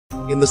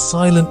In the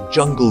silent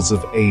jungles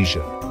of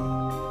Asia,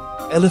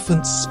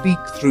 elephants speak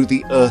through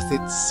the earth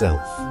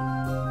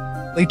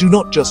itself. They do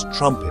not just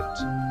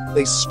trumpet,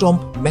 they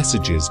stomp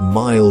messages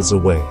miles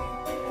away.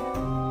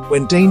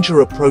 When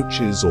danger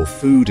approaches or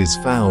food is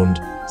found,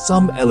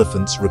 some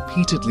elephants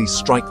repeatedly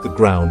strike the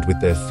ground with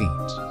their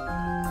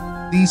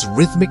feet. These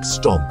rhythmic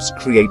stomps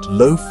create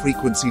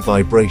low-frequency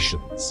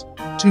vibrations,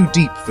 too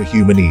deep for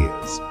human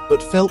ears,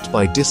 but felt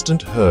by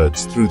distant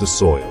herds through the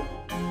soil.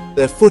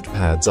 Their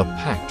footpads are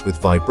packed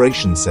with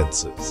vibration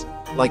sensors,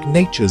 like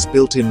nature's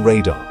built-in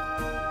radar.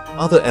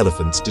 Other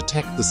elephants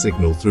detect the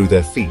signal through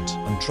their feet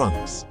and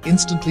trunks,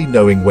 instantly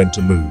knowing when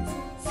to move,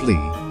 flee,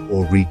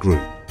 or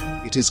regroup.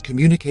 It is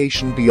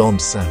communication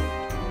beyond sound,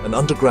 an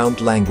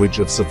underground language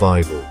of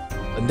survival,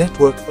 a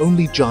network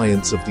only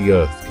giants of the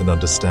earth can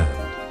understand.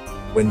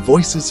 When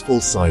voices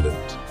fall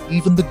silent,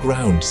 even the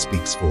ground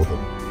speaks for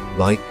them.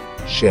 Like,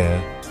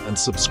 share, and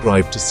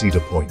subscribe to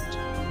Cedar Point,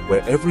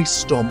 where every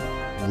stomp,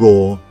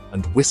 roar,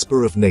 and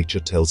whisper of nature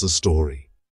tells a story.